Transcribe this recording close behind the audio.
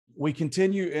We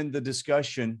continue in the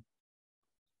discussion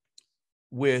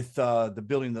with the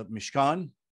building of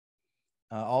Mishkan.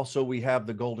 Also, we have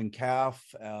the golden calf,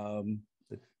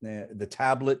 the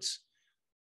tablets.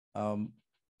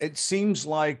 It seems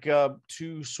like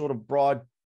two sort of broad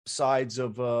sides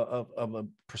of a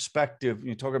perspective.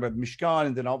 You talk about Mishkan,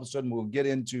 and then all of a sudden we'll get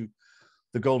into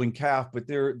the golden calf. But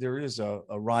there is a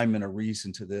rhyme and a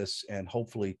reason to this, and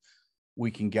hopefully we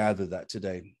can gather that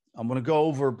today. I'm going to go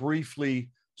over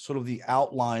briefly sort of the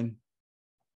outline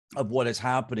of what is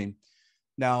happening.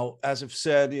 Now, as I've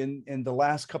said in the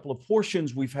last couple of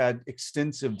portions, we've had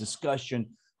extensive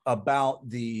discussion about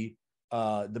the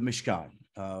Mishkan.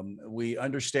 We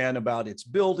understand about its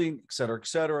building, et cetera, et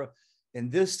cetera. In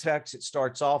this text, it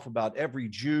starts off about every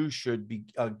Jew should be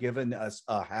given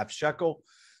a half shekel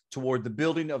toward the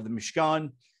building of the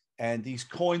Mishkan. And these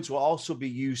coins will also be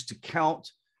used to count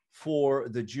for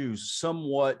the Jews,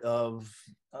 somewhat of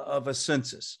a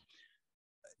census.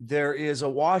 There is a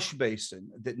wash basin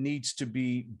that needs to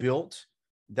be built.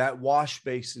 That wash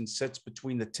basin sits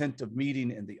between the tent of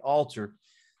meeting and the altar,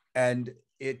 and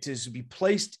it is to be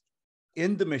placed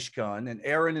in the Mishkan, and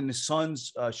Aaron and his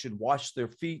sons should wash their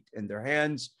feet and their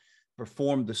hands,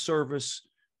 perform the service.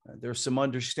 There's some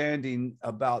understanding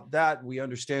about that. We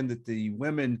understand that the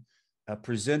women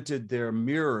presented their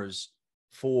mirrors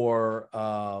for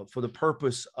the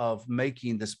purpose of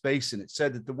making this basin. It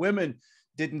said that the women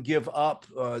didn't give up,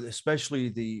 especially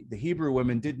the Hebrew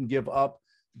women didn't give up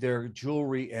their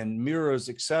jewelry and mirrors,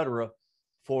 etc.,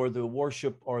 for the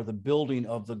worship or the building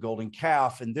of the golden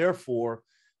calf, and therefore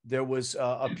there was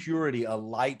a purity, a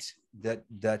light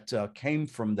that came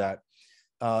from that.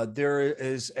 There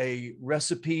is a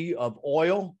recipe of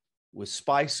oil with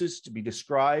spices to be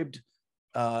described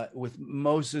with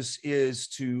Moses is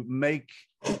to make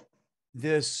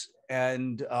this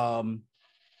and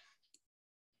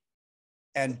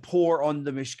pour on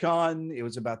the Mishkan. It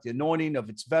was about the anointing of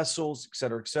its vessels,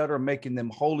 et cetera, making them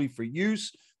holy for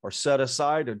use or set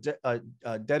aside or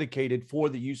dedicated for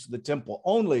the use of the temple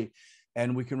only.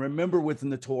 And we can remember within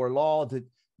the Torah law that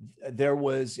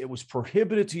it was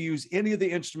prohibited to use any of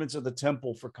the instruments of the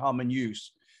temple for common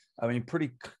use. I mean,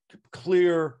 pretty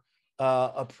clear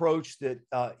approach that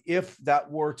if that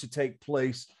were to take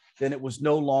place, then it was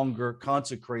no longer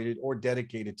consecrated or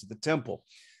dedicated to the temple.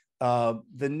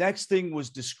 The next thing was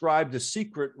described, the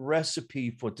secret recipe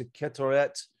for the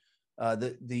ketoret,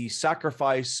 the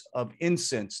sacrifice of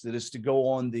incense that is to go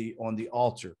on the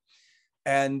altar.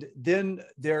 And then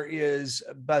there is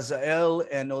Bezalel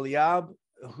and Oliab,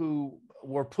 who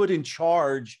were put in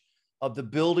charge of the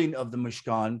building of the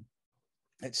Mishkan.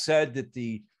 It said that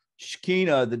the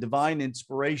Shekinah, the divine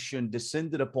inspiration,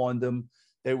 descended upon them.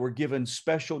 They were given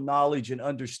special knowledge and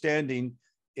understanding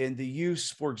in the use,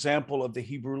 for example, of the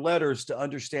Hebrew letters to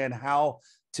understand how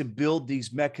to build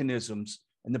these mechanisms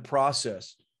in the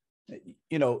process.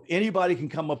 You know, anybody can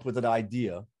come up with an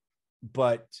idea,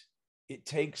 but it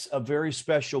takes a very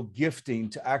special gifting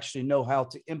to actually know how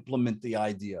to implement the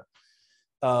idea.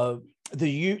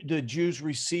 The Jews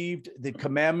received the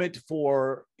commandment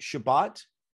for Shabbat,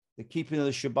 the keeping of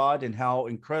the Shabbat, and how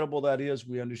incredible that is.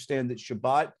 We understand that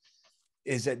Shabbat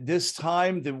is at this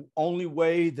time the only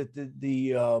way that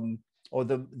the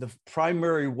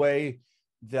primary way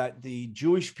that the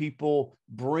Jewish people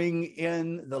bring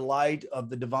in the light of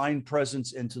the divine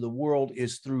presence into the world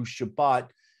is through Shabbat.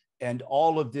 And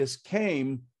all of this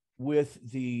came with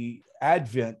the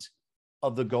advent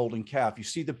of the golden calf. You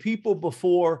see, the people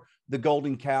before the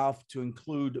golden calf, to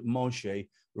include Moshe,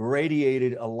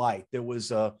 radiated a light. There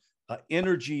was a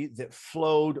energy that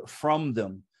flowed from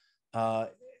them.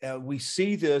 We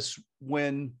see this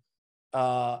when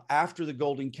after the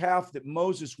golden calf, that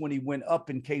Moses, when he went up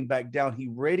and came back down, he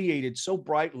radiated so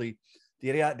brightly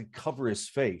that he had to cover his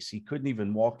face. He couldn't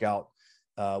even walk out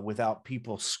without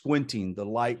people squinting. The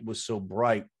light was so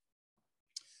bright.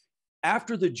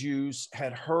 After the Jews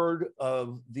had heard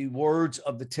of the words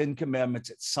of the Ten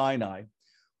Commandments at Sinai,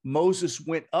 Moses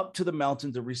went up to the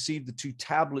mountain to receive the two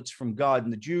tablets from God.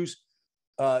 And the Jews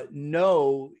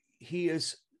know he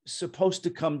is supposed to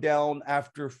come down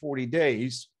after 40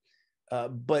 days,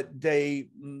 but they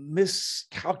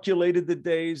miscalculated the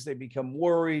days. They become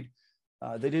worried.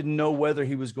 They didn't know whether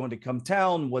he was going to come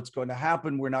down, what's going to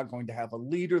happen. We're not going to have a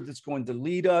leader that's going to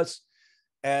lead us.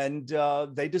 And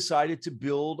they decided to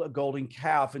build a golden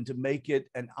calf and to make it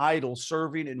an idol,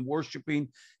 serving and worshiping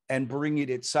and bringing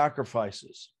its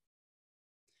sacrifices.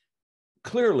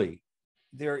 Clearly,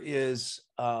 there is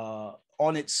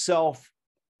on itself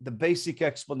the basic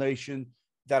explanation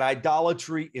that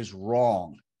idolatry is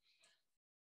wrong.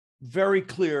 very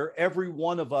clear. Every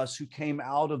one of us who came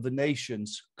out of the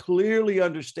nations clearly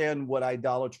understand what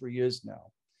idolatry is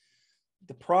now.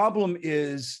 The problem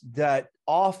is that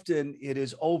often it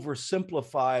is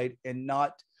oversimplified and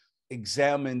not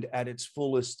examined at its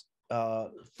fullest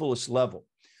level.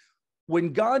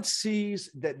 When God sees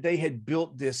that they had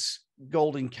built this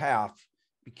golden calf,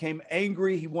 became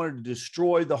angry, he wanted to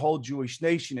destroy the whole Jewish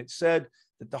nation. It said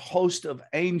that the host of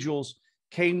angels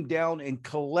came down and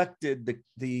collected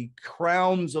the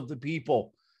crowns of the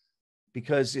people,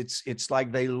 because it's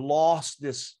like they lost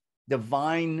this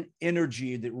divine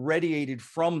energy that radiated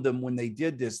from them when they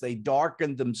did this. They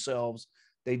darkened themselves.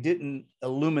 They didn't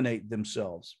illuminate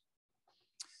themselves.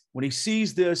 When he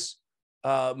sees this,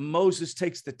 Moses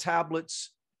takes the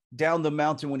tablets down the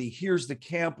mountain. When he hears the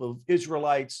camp of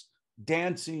Israelites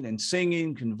dancing and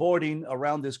singing, cavorting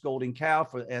around this golden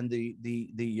calf, and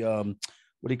the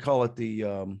what do you call it?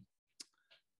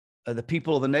 The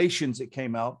people of the nations that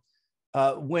came out.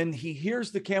 When he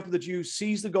hears the camp of the Jews,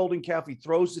 sees the golden calf, he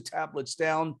throws the tablets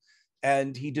down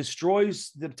and he destroys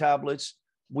the tablets.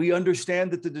 We understand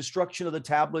that the destruction of the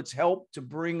tablets helped to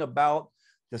bring about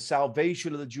the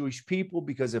salvation of the Jewish people,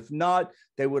 because if not,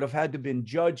 they would have had to been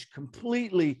judged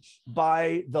completely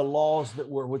by the laws that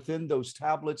were within those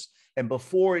tablets. And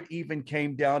before it even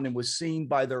came down and was seen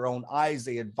by their own eyes,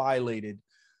 they had violated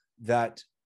that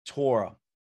Torah.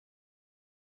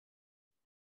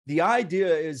 The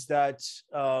idea is that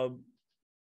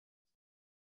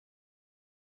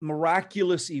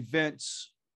miraculous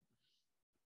events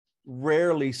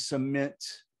rarely cement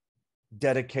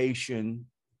dedication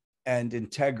and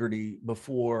integrity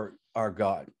before our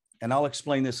God. And I'll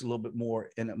explain this a little bit more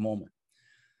in a moment.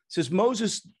 It says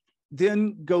Moses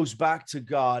then goes back to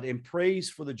God and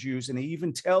prays for the Jews. And he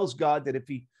even tells God that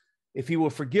if he will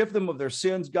forgive them of their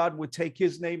sins, God would take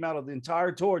his name out of the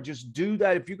entire Torah. Just do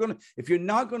that. If you're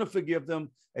not going to forgive them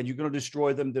and you're going to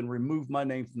destroy them, then remove my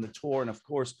name from the Torah. And of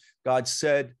course, God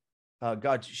said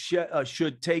God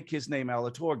should take his name out of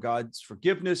the Torah. God's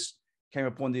forgiveness came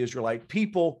upon the Israelite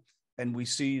people, and we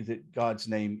see that God's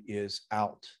name is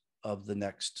out of the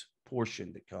next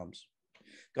portion that comes.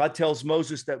 God tells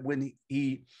Moses that when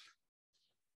he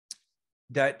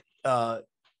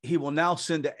will now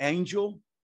send an angel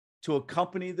to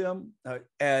accompany them.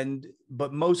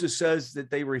 But Moses says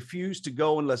that they refuse to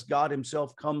go unless God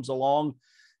himself comes along.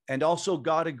 And also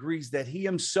God agrees that he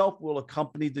himself will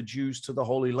accompany the Jews to the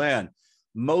Holy Land.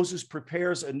 Moses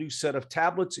prepares a new set of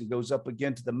tablets and goes up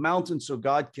again to the mountain so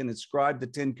God can inscribe the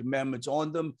 10 commandments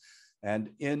on them. And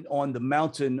on the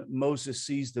mountain, Moses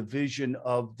sees the vision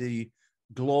of the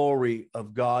glory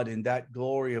of God, and that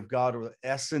glory of God, or the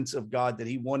essence of God that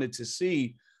he wanted to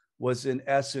see, was in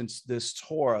essence this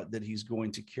Torah that he's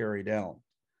going to carry down.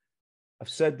 I've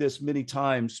said this many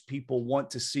times. People want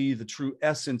to see the true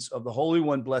essence of the Holy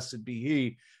One, blessed be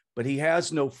he, but he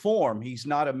has no form. He's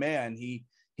not a man.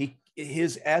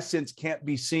 His essence can't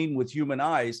be seen with human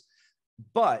eyes.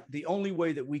 But the only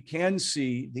way that we can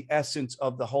see the essence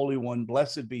of the Holy One,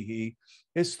 blessed be he,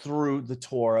 is through the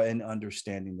Torah and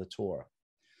understanding the Torah.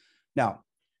 Now,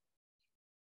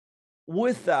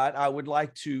 with that, I would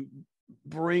like to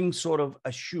bring sort of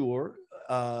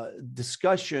a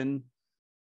discussion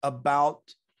about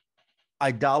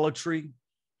idolatry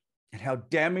and how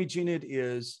damaging it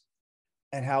is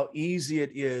and how easy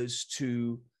it is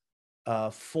to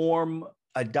form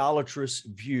idolatrous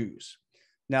views.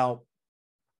 Now,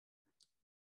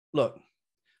 look,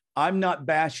 I'm not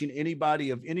bashing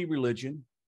anybody of any religion.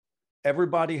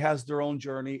 Everybody has their own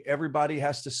journey. Everybody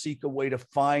has to seek a way to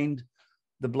find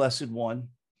the Blessed One.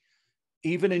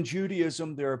 Even in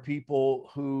Judaism, there are people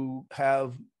who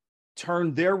have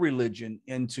turned their religion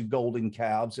into golden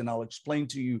calves, and I'll explain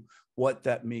to you what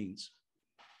that means.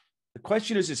 The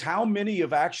question is how many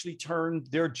have actually turned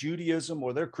their Judaism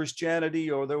or their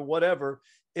Christianity or their whatever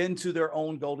into their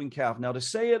own golden calf? Now, to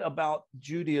say it about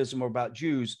Judaism or about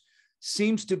Jews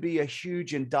seems to be a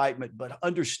huge indictment, but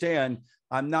understand,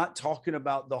 I'm not talking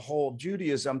about the whole of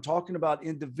Judaism. I'm talking about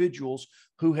individuals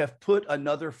who have put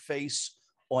another face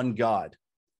on God,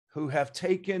 who have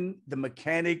taken the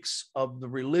mechanics of the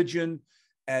religion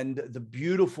and the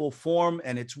beautiful form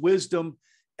and its wisdom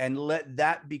and let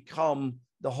that become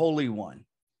the Holy One.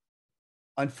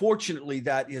 Unfortunately,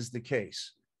 that is the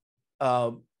case.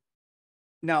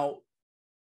 Now,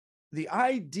 the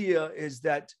idea is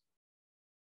that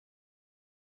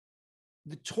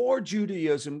the Torah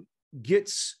Judaism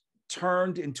gets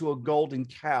turned into a golden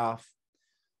calf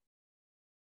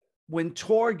when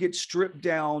Torah gets stripped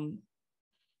down.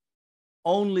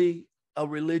 Only a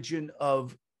religion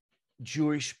of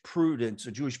Jewish prudence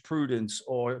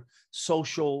or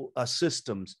social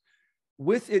systems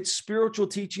with its spiritual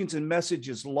teachings and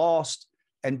messages lost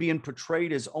and being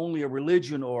portrayed as only a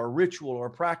religion or a ritual or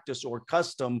a practice or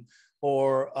custom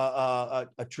or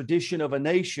a tradition of a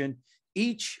nation,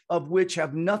 each of which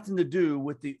have nothing to do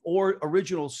with the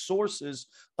original sources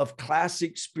of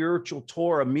classic spiritual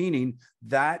Torah, meaning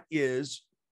that is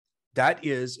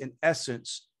in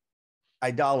essence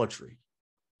idolatry.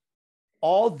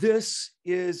 All this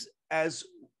is as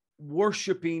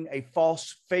worshiping a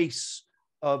false face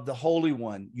of the Holy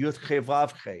One, Yud-Che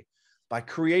Vav-Che. By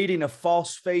creating a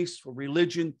false face for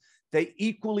religion, they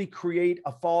equally create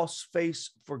a false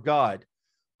face for God.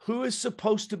 Who is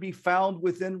supposed to be found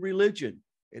within religion?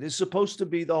 It is supposed to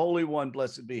be the Holy One,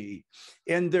 blessed be He.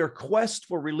 In their quest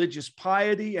for religious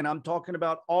piety, and I'm talking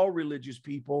about all religious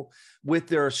people, with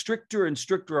their stricter and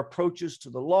stricter approaches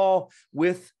to the law,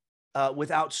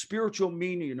 without spiritual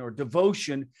meaning or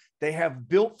devotion, they have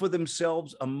built for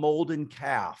themselves a molten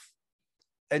calf.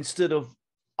 Instead of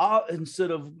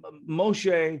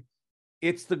Moshe,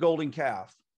 it's the golden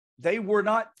calf. They were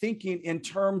not thinking in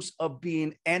terms of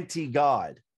being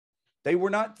anti-God. They were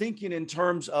not thinking in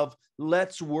terms of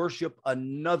let's worship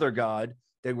another God.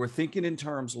 They were thinking in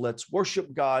terms, let's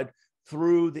worship God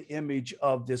through the image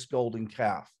of this golden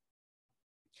calf.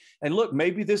 And look,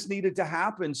 maybe this needed to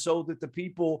happen so that the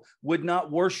people would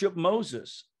not worship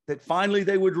Moses, that finally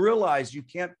they would realize you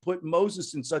can't put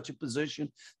Moses in such a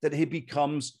position that he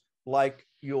becomes like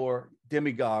your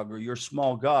demigod or your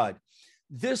small god.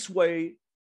 This way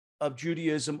of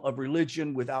Judaism, of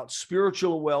religion without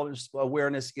spiritual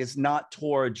awareness is not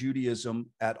Torah Judaism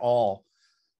at all,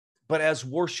 but as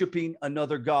worshiping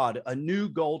another God, a new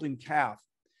golden calf.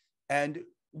 And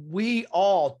we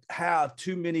all have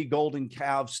too many golden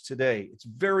calves today. It's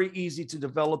very easy to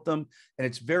develop them, and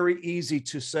it's very easy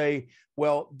to say,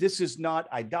 well, this is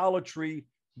not idolatry,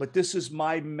 but this is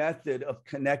my method of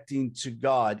connecting to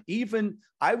God.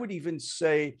 I would even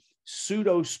say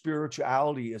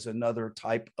pseudo-spirituality is another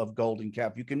type of golden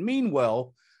calf. You can mean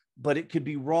well, but it could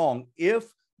be wrong. If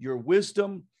your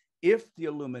wisdom, if the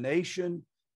illumination,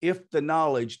 if the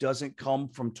knowledge doesn't come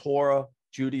from Torah,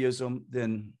 Judaism,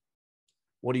 then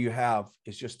what do you have?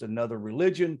 It's just another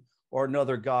religion or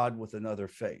another God with another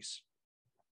face.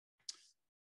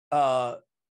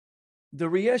 The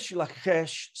Riesh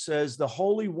Lachesh says, the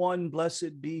Holy One,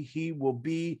 blessed be He,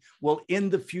 will in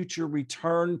the future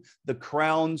return the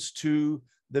crowns to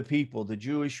the people, the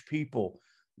Jewish people.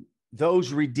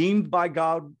 Those redeemed by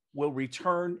God will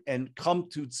return and come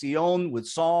to Zion with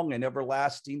song and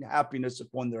everlasting happiness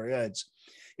upon their heads.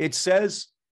 It says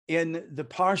in the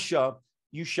Parsha,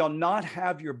 you shall not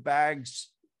have your bags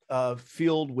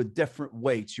filled with different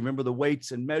weights. You remember the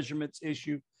weights and measurements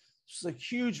issue? It's a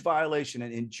huge violation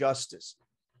and injustice.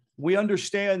 We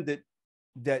understand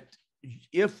that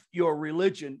if your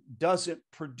religion doesn't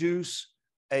produce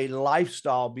a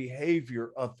lifestyle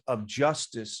behavior of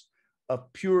justice,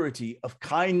 of purity, of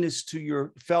kindness to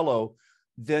your fellow,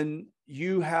 then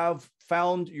you have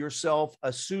found yourself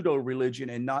a pseudo-religion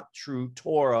and not true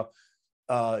Torah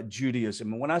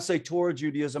Judaism. And when I say Torah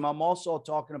Judaism, I'm also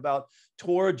talking about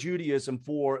Torah Judaism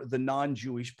for the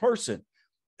non-Jewish person.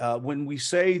 When we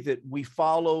say that we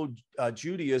follow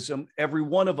Judaism, every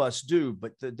one of us do,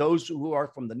 but those who are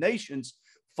from the nations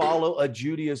follow a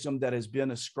Judaism that has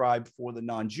been ascribed for the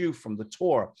non-Jew from the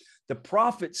Torah. The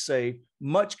prophets say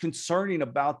much concerning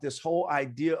about this whole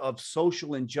idea of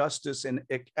social injustice and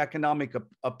economic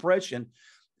oppression.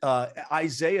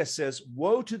 Isaiah says,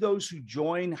 woe to those who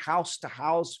join house to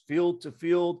house, field to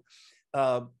field,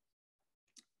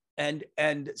 and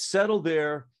settle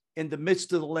there in the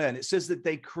midst of the land. It says that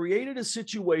they created a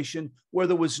situation where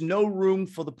there was no room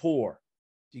for the poor.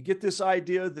 Do you get this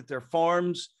idea that their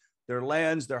farms, their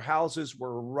lands, their houses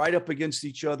were right up against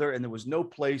each other, and there was no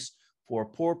place for a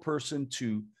poor person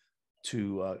to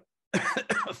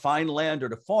find land or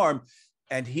to farm,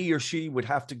 and he or she would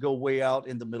have to go way out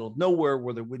in the middle of nowhere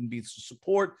where there wouldn't be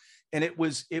support. And it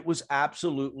was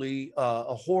absolutely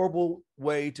a horrible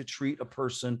way to treat a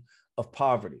person of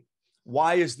poverty.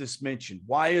 Why is this mentioned?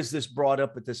 Why is this brought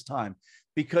up at this time?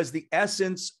 Because the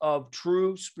essence of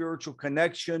true spiritual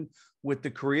connection with the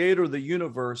creator of the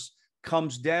universe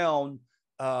comes down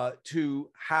to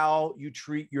how you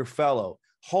treat your fellow.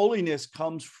 Holiness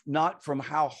comes not from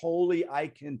how holy I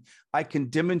can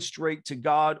demonstrate to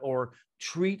God or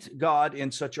treat God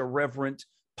in such a reverent,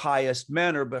 pious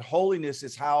manner, but holiness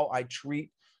is how I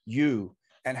treat you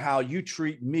and how you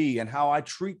treat me and how I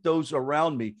treat those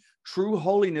around me. True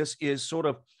holiness is sort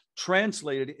of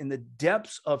translated in the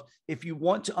depths of, if you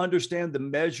want to understand the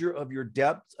measure of your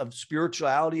depth of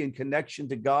spirituality and connection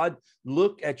to God,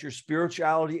 look at your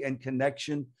spirituality and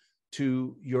connection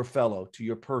to your fellow, to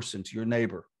your person, to your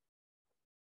neighbor.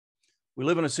 We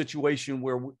live in a situation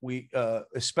where we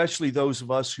especially those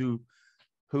of us who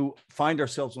find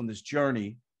ourselves on this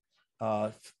journey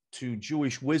to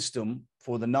Jewish wisdom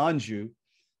for the non-Jew,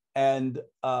 and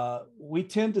we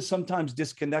tend to sometimes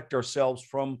disconnect ourselves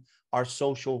from our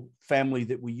social family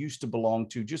that we used to belong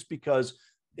to, just because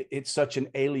it's such an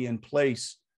alien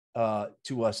place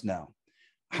to us now.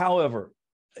 However,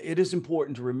 it is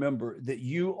important to remember that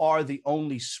you are the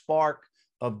only spark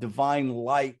of divine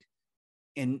light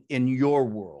in your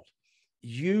world.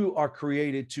 You are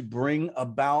created to bring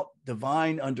about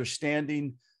divine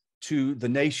understanding to the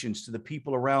nations, to the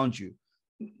people around you,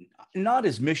 not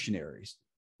as missionaries,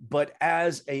 but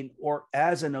as an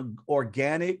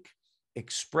organic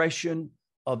expression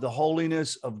of the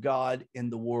holiness of God in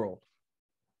the world.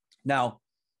 Now,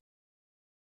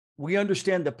 we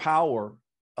understand the power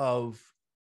of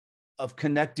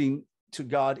connecting to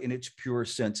God in its pure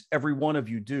sense. Every one of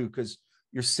you do, because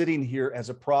you're sitting here as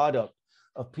a product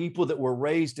of people that were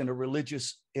raised in a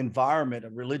religious environment, a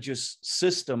religious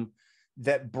system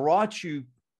that brought you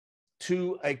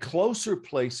to a closer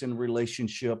place in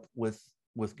relationship with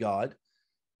God,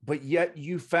 but yet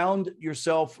you found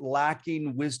yourself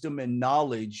lacking wisdom and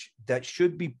knowledge that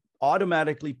should be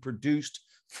automatically produced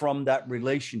from that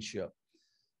relationship.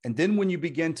 And then when you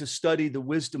begin to study the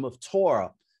wisdom of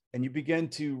Torah, and you begin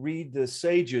to read the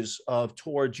sages of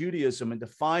Torah Judaism and to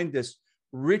find this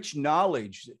rich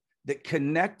knowledge that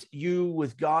connect you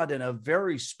with God in a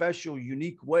very special,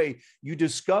 unique way, you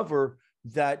discover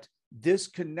that this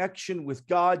connection with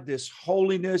God, this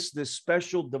holiness, this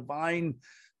special divine,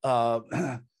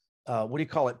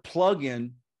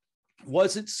 plug-in,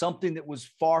 wasn't something that was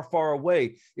far, far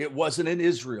away. It wasn't in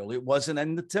Israel. It wasn't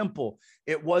in the temple.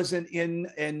 It wasn't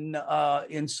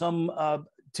in some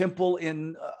temple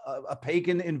in a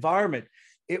pagan environment.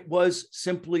 It was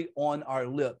simply on our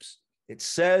lips. It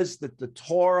says that the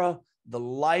Torah, the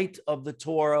light of the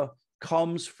Torah,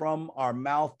 comes from our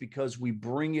mouth because we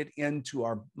bring it into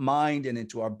our mind and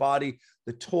into our body.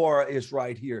 The Torah is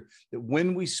right here. That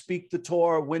when we speak the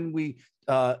Torah, when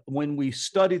we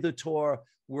study the Torah,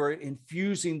 we're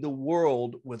infusing the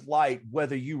world with light,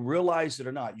 whether you realize it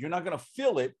or not. You're not going to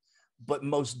feel it, but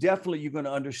most definitely you're going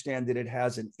to understand that it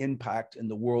has an impact in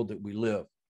the world that we live.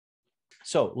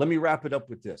 So let me wrap it up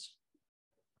with this.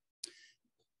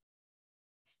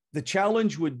 The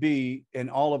challenge would be in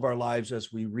all of our lives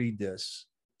as we read this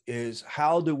is,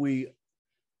 how do we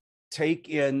take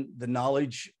in the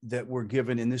knowledge that we're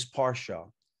given in this parsha,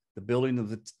 the building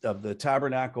of the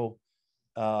tabernacle,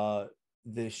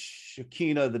 the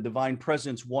Shekinah, the divine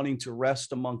presence wanting to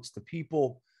rest amongst the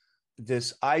people,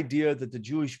 this idea that the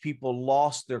Jewish people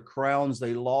lost their crowns,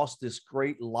 they lost this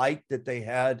great light that they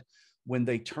had when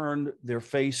they turned their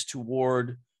face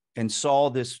toward and saw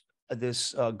this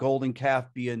golden calf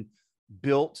being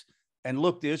built. And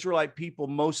look, the Israelite people,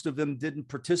 most of them didn't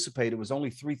participate. It was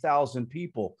only 3,000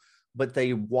 people, but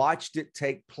they watched it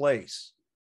take place.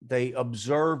 They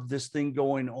observed this thing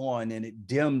going on, and it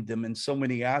dimmed them in so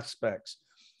many aspects.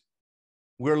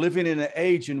 We're living in an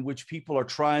age in which people are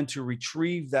trying to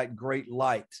retrieve that great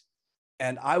light.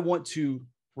 And I want to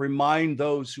remind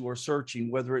those who are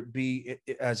searching, whether it be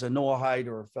as a Noahide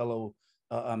or a fellow,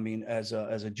 as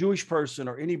a Jewish person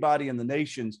or anybody in the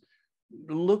nations,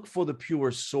 look for the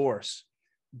pure source.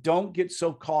 Don't get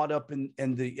so caught up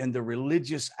in the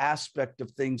religious aspect of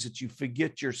things that you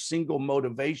forget your single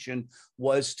motivation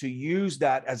was to use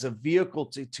that as a vehicle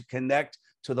to connect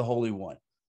to the Holy One.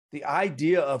 The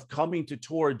idea of coming to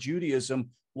Torah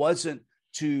Judaism wasn't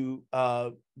to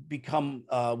become,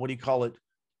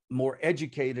 more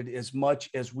educated, as much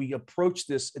as we approached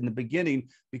this in the beginning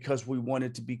because we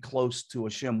wanted to be close to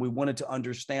Hashem. We wanted to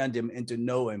understand him and to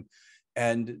know him.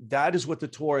 And that is what the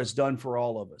Torah has done for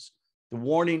all of us. The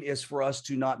warning is for us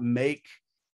to not make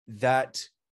that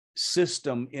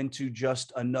system into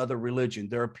just another religion.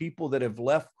 There are people that have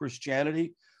left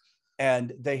Christianity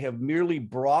and they have merely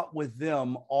brought with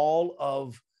them all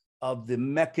of the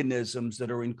mechanisms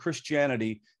that are in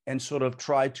Christianity and sort of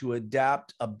try to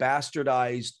adapt a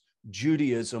bastardized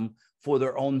Judaism for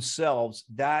their own selves.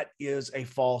 That is a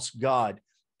false god.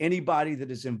 Anybody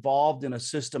that is involved in a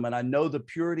system, and I know the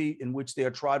purity in which they are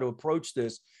trying to approach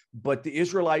this, but the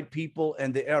Israelite people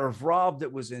and the Erev Rav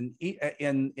that was in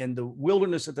the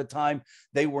wilderness at the time,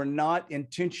 they were not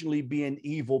intentionally being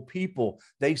evil people.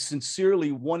 They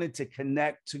sincerely wanted to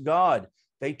connect to God.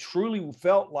 They truly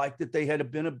felt like that they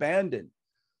had been abandoned.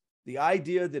 The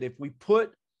idea that if we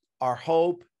put our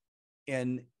hope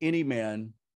in any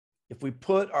man, if we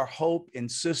put our hope in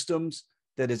systems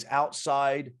that is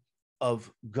outside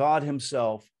of God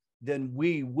himself, then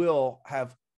we will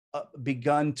have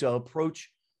begun to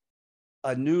approach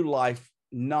a new life,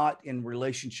 not in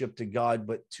relationship to God,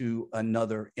 but to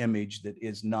another image that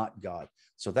is not God.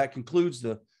 So that concludes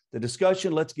the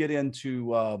discussion. Let's get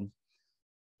into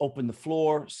open the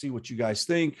floor, see what you guys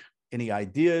think. Any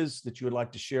ideas that you would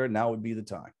like to share? Now would be the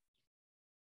time.